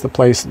just makes the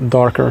place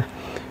darker,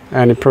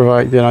 and it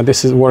provides, you know,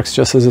 this works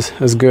just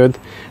as good.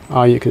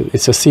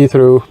 It's a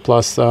see-through,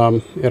 plus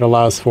it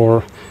allows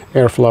for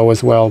airflow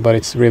as well, but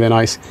it's really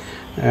nice,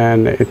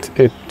 and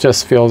it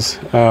just feels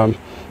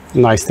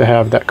nice to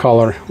have that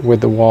color with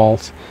the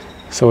walls,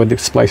 so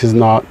this place is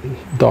not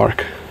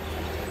dark.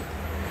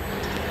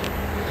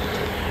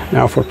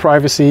 Now, for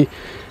privacy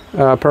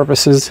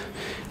purposes,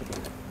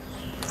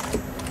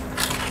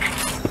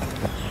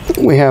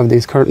 we have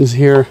these curtains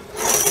here.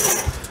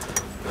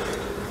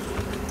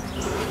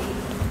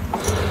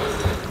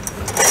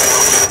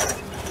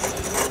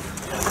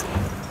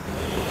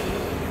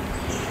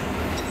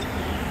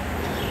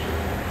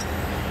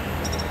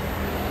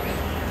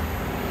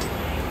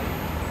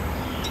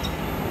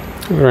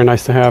 Very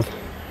nice to have.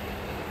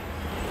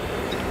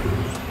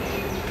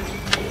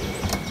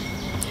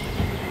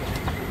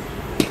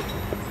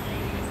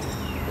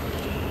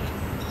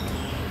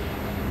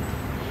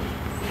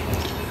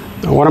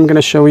 What I'm going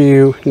to show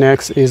you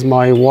next is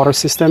my water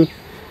system,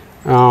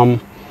 and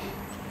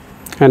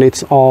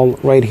it's all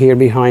right here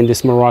behind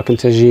this Moroccan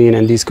tagine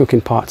and these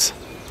cooking pots.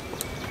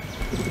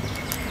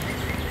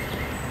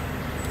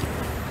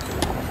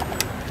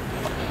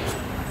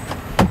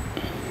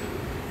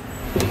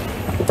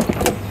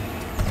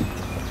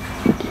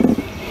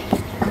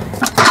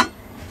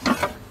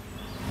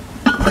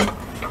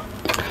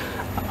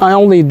 I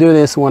only do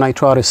this when I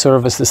try to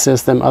service the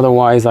system,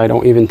 otherwise I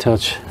don't even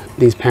touch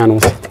these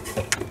panels.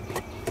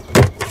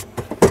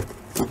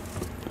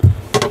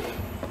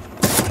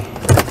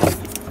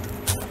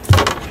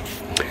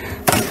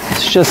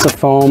 Just a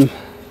foam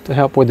to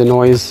help with the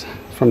noise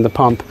from the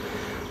pump.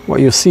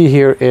 What you see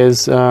here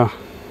is, as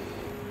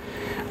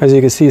you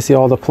can see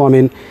all the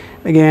plumbing.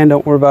 Again,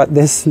 don't worry about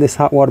this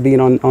hot water being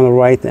on the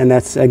right, and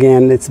that's,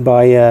 again, it's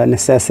by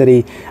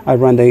necessity. I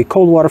run the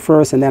cold water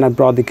first, and then I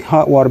brought the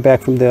hot water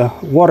back from the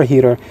water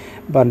heater,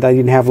 but I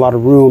didn't have a lot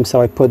of room, so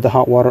I put the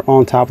hot water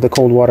on top of the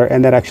cold water,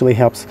 and that actually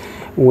helps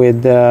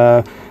with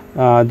the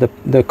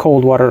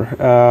cold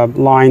water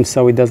line,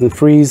 so it doesn't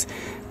freeze.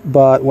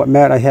 But what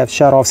matters, I have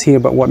shutoffs here,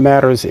 but what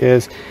matters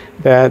is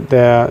that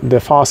the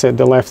faucet,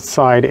 the left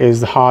side,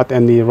 is hot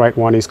and the right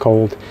one is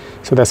cold.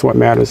 So that's what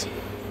matters.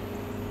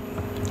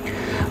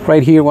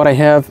 Right here, what I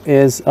have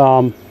is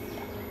I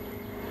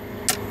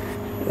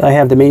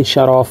have the main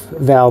shutoff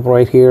valve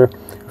right here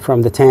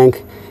from the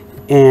tank,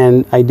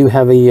 and I do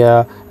have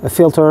a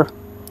filter,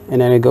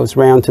 and then it goes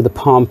round to the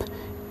pump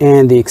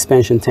and the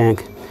expansion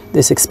tank.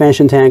 This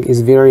expansion tank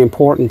is very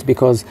important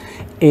because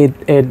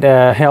it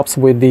helps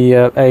with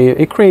the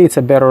it creates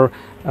a better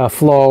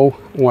flow,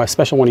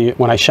 especially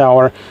when I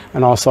shower.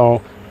 And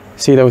also,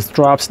 see those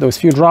drops, those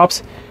few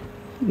drops.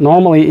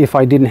 Normally, if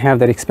I didn't have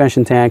that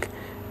expansion tank,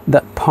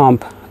 that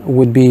pump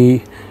would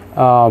be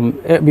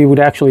we would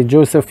actually,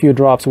 just a few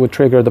drops would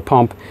trigger the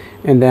pump,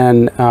 and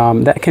then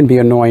that can be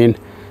annoying.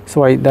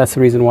 So that's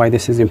the reason why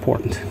this is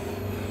important.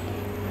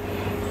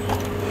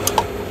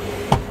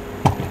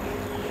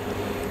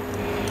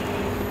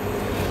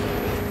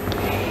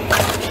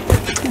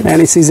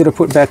 and it's easy to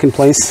put back in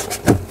place.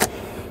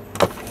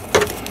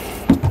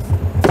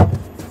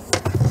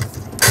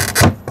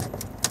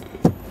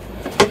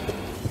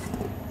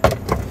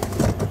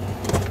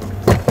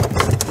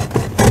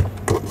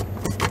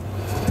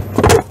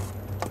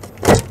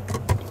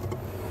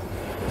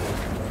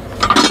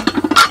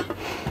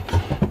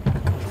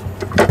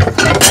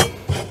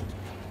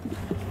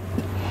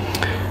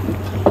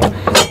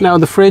 Now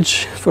the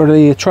fridge, for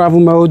the travel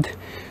mode,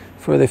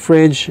 for the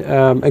fridge,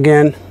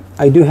 again,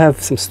 I do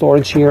have some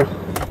storage here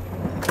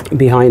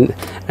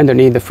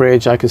underneath the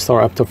fridge. I can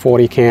store up to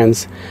 40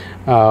 cans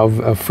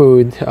of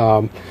food.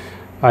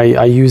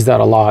 I use that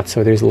a lot,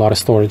 so there's a lot of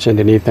storage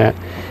underneath that.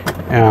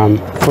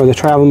 For the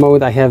travel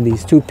mode, I have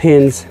these 2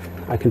 pins.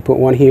 I can put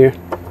one here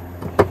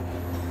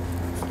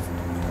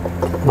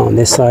on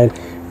this side,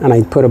 and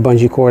I put a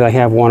bungee cord. I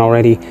have one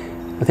already.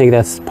 I think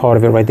that's part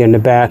of it right there in the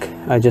back.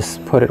 I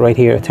just put it right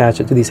here, attach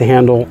it to this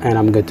handle, and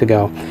I'm good to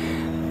go.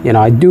 You know,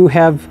 I do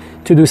have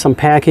to do some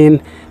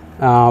packing,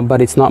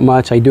 but it's not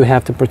much. I do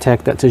have to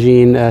protect that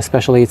tagine,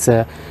 especially it's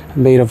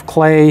made of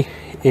clay,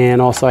 and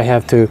also I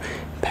have to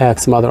pack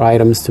some other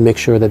items to make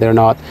sure that they're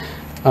not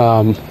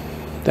all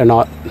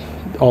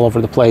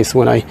over the place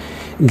when I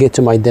get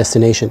to my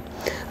destination.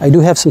 I do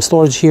have some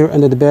storage here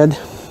under the bed.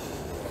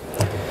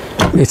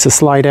 It's a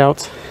slide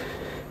out.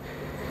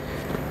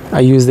 I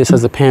use this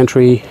as a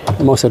pantry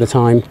most of the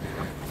time,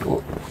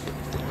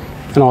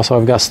 and also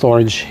I've got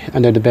storage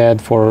under the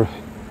bed for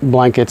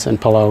blankets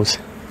and pillows,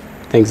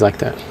 things like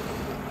that.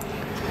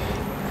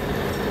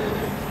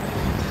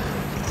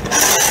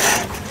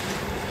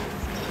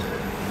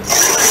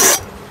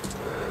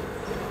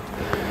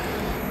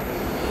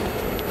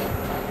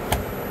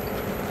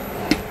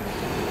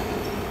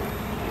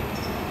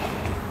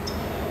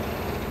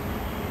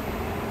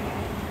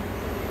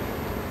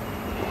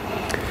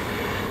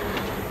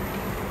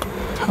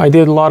 I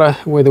did a lot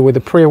of, with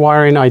the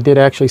pre-wiring, I did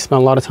actually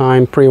spend a lot of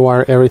time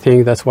pre-wire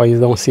everything. That's why you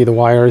don't see the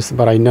wires,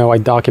 but I know I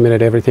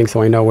documented everything,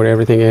 so I know where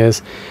everything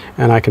is,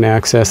 and I can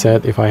access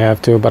it if I have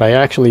to. But I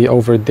actually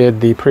overdid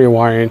the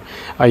pre-wiring.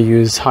 I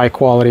use high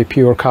quality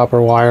pure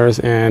copper wires,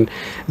 and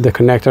the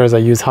connectors, I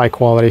use high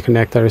quality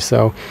connectors.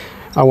 So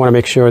I want to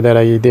make sure that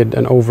I did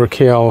an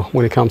overkill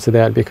when it comes to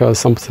that,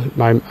 because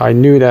I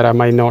knew that I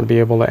might not be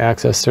able to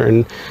access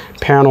certain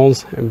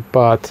panels,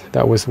 but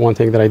that was one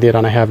thing that I did,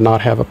 and I have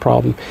not have a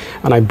problem.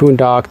 And I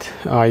boondocked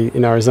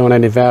in Arizona,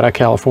 Nevada,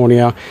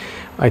 California.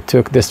 I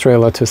took this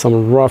trailer to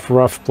some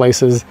rough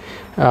places.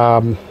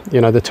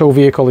 You know, the tow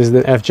vehicle is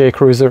the FJ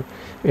Cruiser.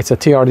 It's a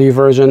TRD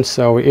version,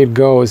 so it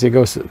goes, you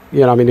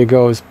know, I mean, it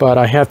goes, but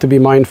I have to be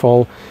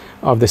mindful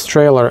of this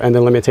trailer and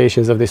the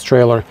limitations of this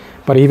trailer.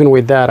 But even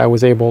with that, I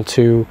was able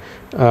to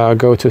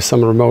go to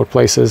some remote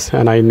places,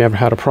 and I never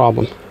had a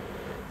problem.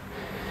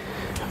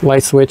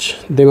 Light switch,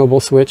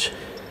 dimmable switch.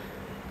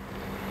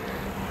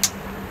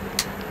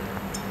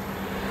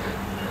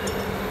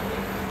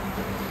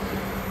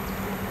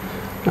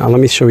 Now let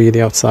me show you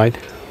the outside.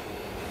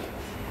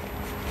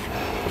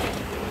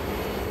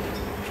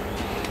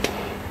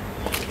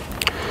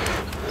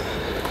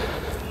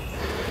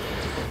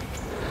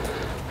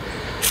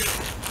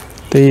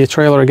 The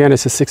trailer, again,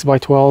 is a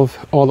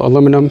 6x12 all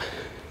aluminum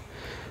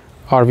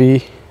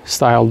RV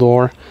style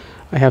door.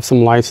 I have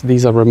some lights.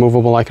 These are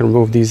removable. I can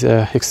remove these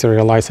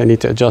exterior lights. I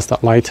need to adjust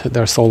that light.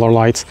 They're solar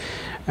lights,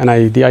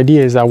 and the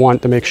idea is I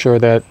want to make sure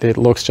that it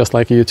looks just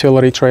like a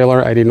utility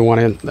trailer. I didn't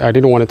want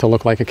it to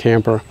look like a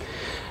camper.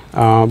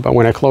 But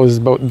when I close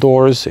both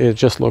doors, it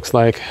just looks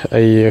like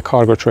a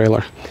cargo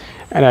trailer.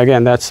 And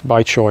again, that's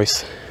by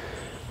choice.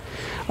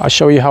 I'll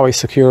show you how I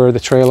secure the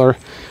trailer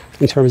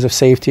in terms of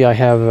safety. I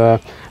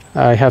have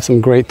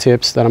some great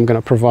tips that I'm going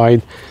to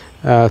provide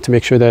to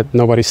make sure that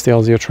nobody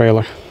steals your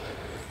trailer.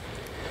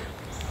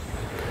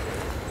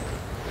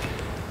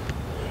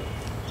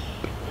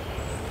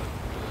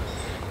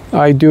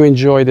 I do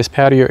enjoy this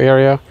patio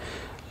area.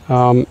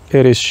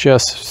 It is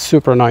just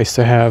super nice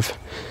to have.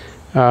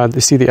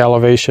 To see the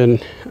elevation,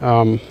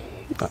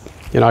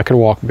 you know, I can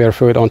walk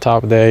barefoot on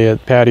top of the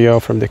patio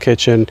from the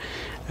kitchen,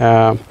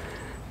 and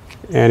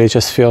it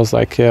just feels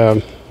like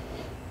home.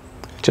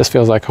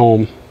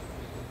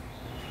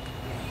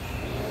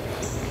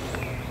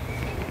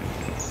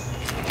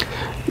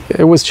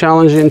 It was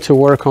challenging to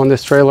work on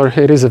this trailer.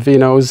 It is a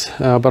V-nose,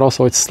 but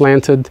also it's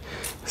slanted,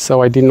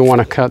 so I didn't want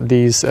to cut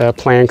these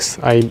planks.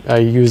 I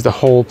used the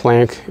whole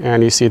plank,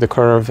 and you see the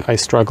curve. I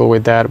struggle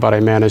with that, but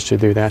I managed to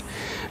do that.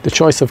 The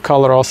choice of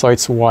color also,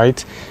 it's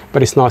white,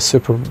 but it's not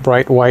super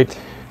bright white.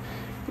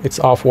 It's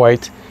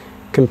off-white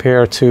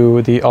compared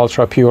to the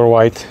ultra pure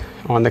white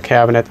on the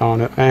cabinet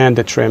and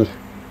the trim.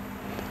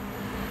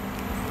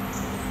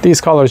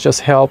 These colors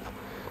just help,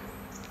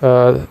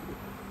 you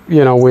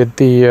know, with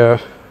the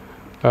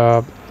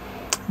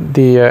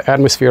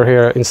atmosphere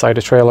here inside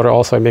the trailer.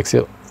 Also makes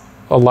it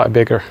a lot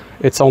bigger.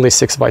 It's only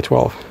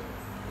 6x12.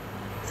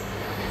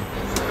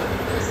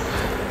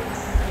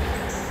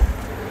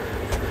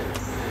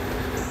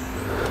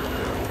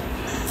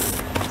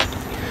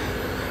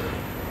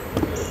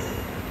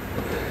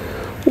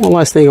 One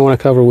last thing I want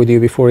to cover with you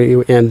before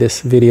you end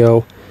this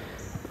video.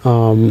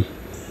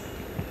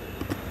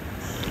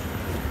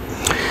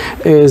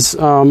 is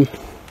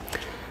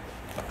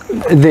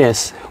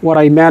this. What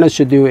I managed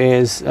to do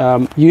is,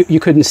 you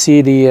couldn't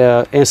see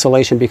the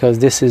insulation because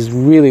this is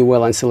really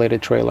well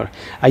insulated trailer.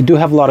 I do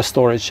have a lot of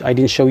storage. I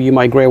didn't show you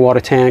my gray water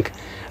tank.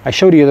 I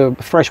showed you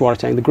the freshwater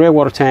tank. The gray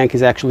water tank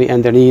is actually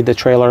underneath the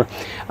trailer.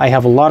 I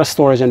have a lot of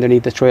storage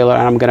underneath the trailer,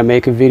 and I'm going to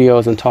make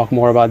videos and talk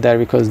more about that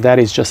because that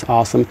is just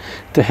awesome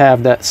to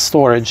have that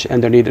storage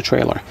underneath the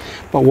trailer.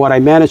 But what I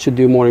managed to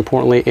do more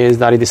importantly is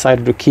that I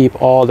decided to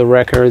keep all the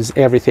records,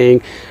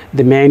 everything,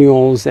 the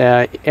manuals,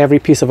 every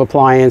piece of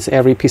appliance,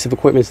 every piece of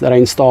equipment that I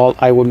installed.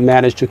 I would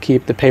manage to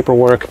keep the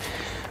paperwork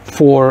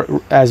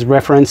as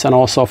reference and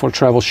also for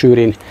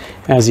troubleshooting.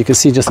 As you can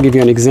see, just to give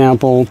you an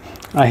example,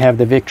 I have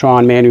the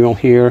Victron manual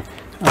here.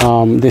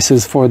 This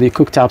is for the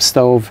cooktop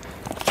stove.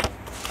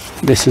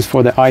 This is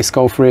for the ice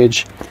cold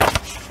fridge,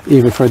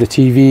 even for the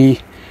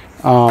TV.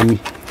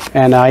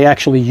 And I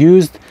actually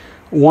used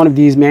one of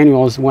these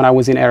manuals when I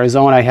was in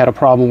Arizona. I had a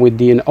problem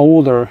with an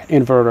older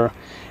inverter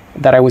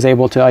that I was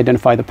able to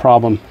identify the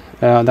problem.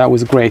 That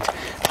was great.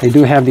 I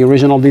do have the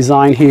original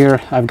design here.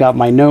 I've got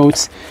my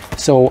notes,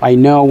 so I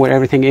know where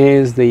everything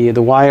is, the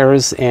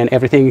wires and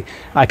everything.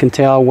 I can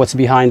tell what's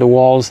behind the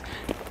walls.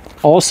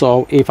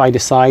 Also, if I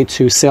decide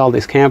to sell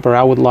this camper,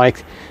 I would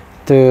like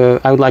the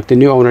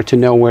new owner to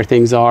know where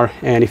things are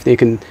and if they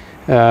can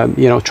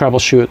you know,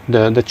 troubleshoot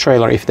the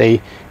trailer if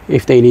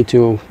they need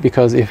to,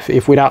 because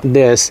if without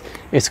this,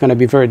 it's going to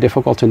be very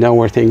difficult to know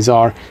where things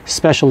are,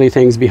 especially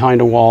things behind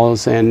the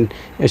walls, and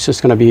it's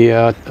just going to be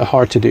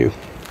hard to do.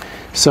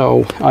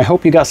 So I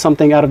hope you got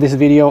something out of this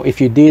video.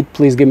 If you did,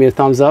 please give me a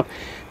thumbs up.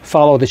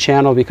 Follow the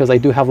channel because I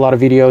do have a lot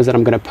of videos that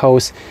I'm going to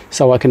post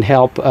so I can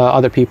help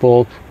other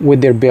people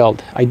with their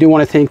build. I do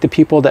want to thank the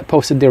people that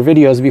posted their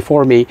videos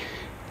before me.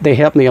 They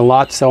helped me a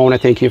lot, so I want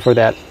to thank you for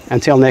that.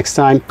 Until next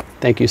time,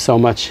 thank you so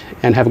much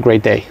and have a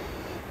great day.